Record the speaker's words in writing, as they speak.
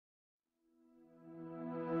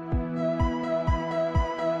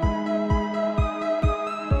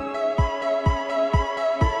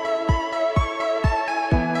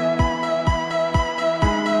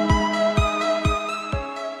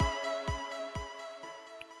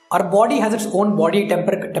Our body has its own body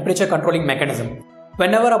temperature controlling mechanism.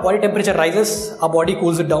 Whenever our body temperature rises, our body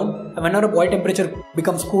cools it down. And whenever our body temperature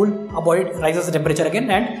becomes cool, our body rises the temperature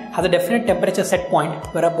again and has a definite temperature set point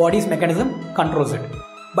where our body's mechanism controls it.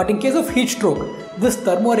 But in case of heat stroke, this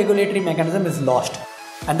thermoregulatory mechanism is lost.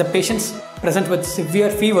 And the patient's present with severe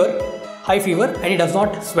fever, high fever, and he does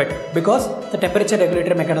not sweat because the temperature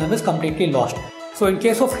regulatory mechanism is completely lost. So in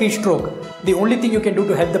case of heat stroke, the only thing you can do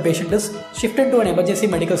to help the patient is shift into an emergency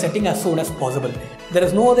medical setting as soon as possible. There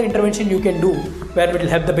is no other intervention you can do where it will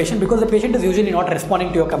help the patient because the patient is usually not responding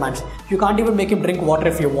to your commands. You can't even make him drink water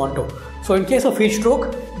if you want to. So in case of heat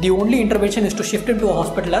stroke, the only intervention is to shift him to a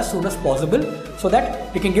hospital as soon as possible so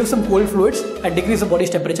that we can give some cold fluids and decrease the body's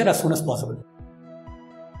temperature as soon as possible.